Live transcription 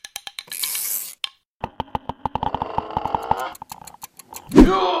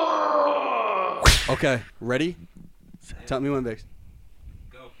Okay, ready? Tell me when, Biggs.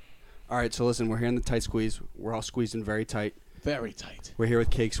 Go. All right, so listen, we're here in the tight squeeze. We're all squeezed in very tight. Very tight. We're here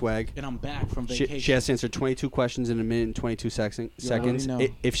with Cake Swagg. And I'm back from vacation. She has to answer 22 questions in a minute and 22 seconds.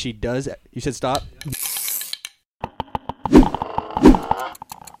 If she does, you said stop.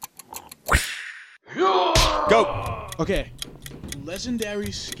 Go. Okay.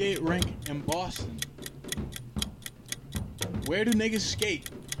 Legendary skate rink in Boston. Where do niggas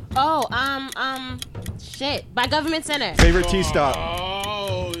skate? Oh, shit. By Government Center. Favorite tea stop.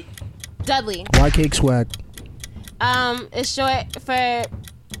 Oh. Dudley. Why Cake Swagg? It's short for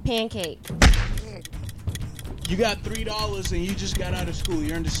pancake. You got $3 and you just got out of school.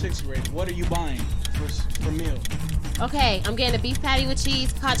 You're in the 6th grade. What are you buying for meal? Okay, I'm getting a beef patty with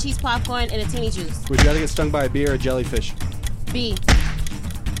cheese, hot cheese popcorn, and a teeny juice. Would you rather get stung by a bee or a jellyfish? B.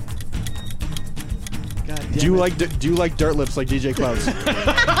 God damn Do you like dirt lips like DJ Clouds?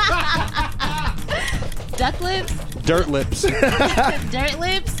 Duck lips? Dirt lips. Dirt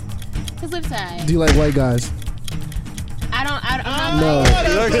lips? His lips high. Do you like white guys? I'm No.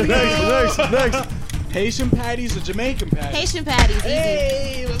 Next. Haitian patties or Jamaican patties? Haitian patties, easy.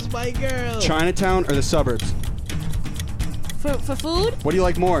 Hey, that's my girl. Chinatown or the suburbs? For food? What do you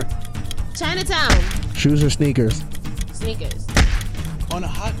like more? Chinatown. Shoes or sneakers? Sneakers. On a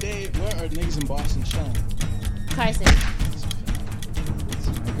hot day, where are niggas in Boston chilling? Carson.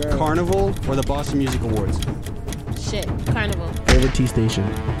 My girl. Carnival or the Boston Music Awards? Shit. Carnival. Favorite tea station? I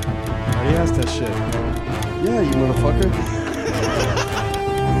already asked that shit. Yeah, you motherfucker.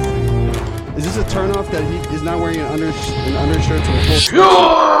 Is this a turnoff that he is not wearing an undershirt to a full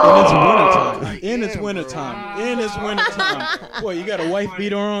And it's wintertime. Boy, you got a wife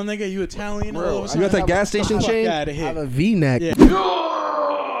beater on, nigga. You Italian? Bro, you got that gas station chain? Out of I have here. a V-neck. Yeah.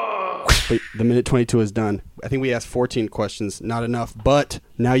 Wait, the minute 22 is done. I think we asked 14 questions. Not enough. But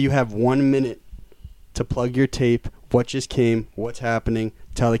now you have 1 minute to plug your tape. What just came? What's happening?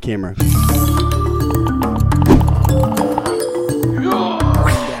 Tell the camera.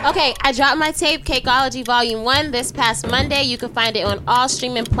 Okay, I dropped my tape, Cakeology Volume 1, this past Monday. You can find it on all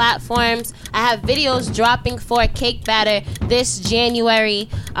streaming platforms. I have videos dropping for Cake Batter this January.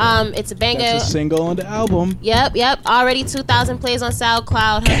 It's a banger. That's a single on the album. Yep. Already 2,000 plays on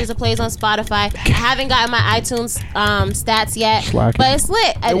SoundCloud, hundreds of plays on Spotify. I haven't gotten my iTunes stats yet, Slacking. but it's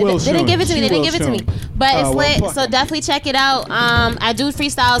lit. They didn't give it to me. But it's lit, so definitely check it out. I do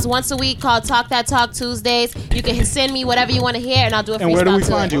freestyles once a week called Talk That Talk Tuesdays. You can send me whatever you want to hear, and I'll do a freestyle. And where do we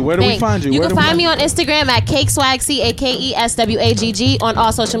find you? Where do we find you? You can find me on Instagram at Cakeswagg, CAKESWAGG, on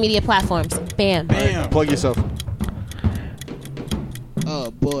all social media platforms. Bam. Plug yourself. Oh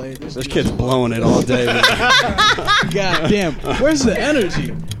boy, This kid's blowing it all day. God damn. Where's the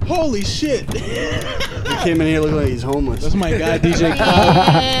energy? Holy shit. He came in here looking like he's homeless. That's my guy, DJ Clout.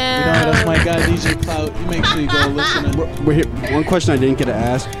 You know, that's my guy, DJ Clout. You make sure you go listen. We're here. One question I didn't get to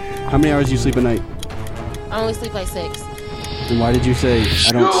ask. How many hours do you sleep a night? I only sleep like 6. Then why did you say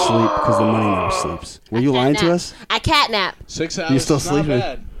I don't sleep because the money never sleeps? Were you lying to us? I catnap. 6 hours. You're still is sleeping.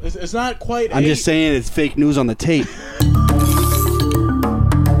 Not bad. It's not quite. I'm just saying it's fake news on the tape.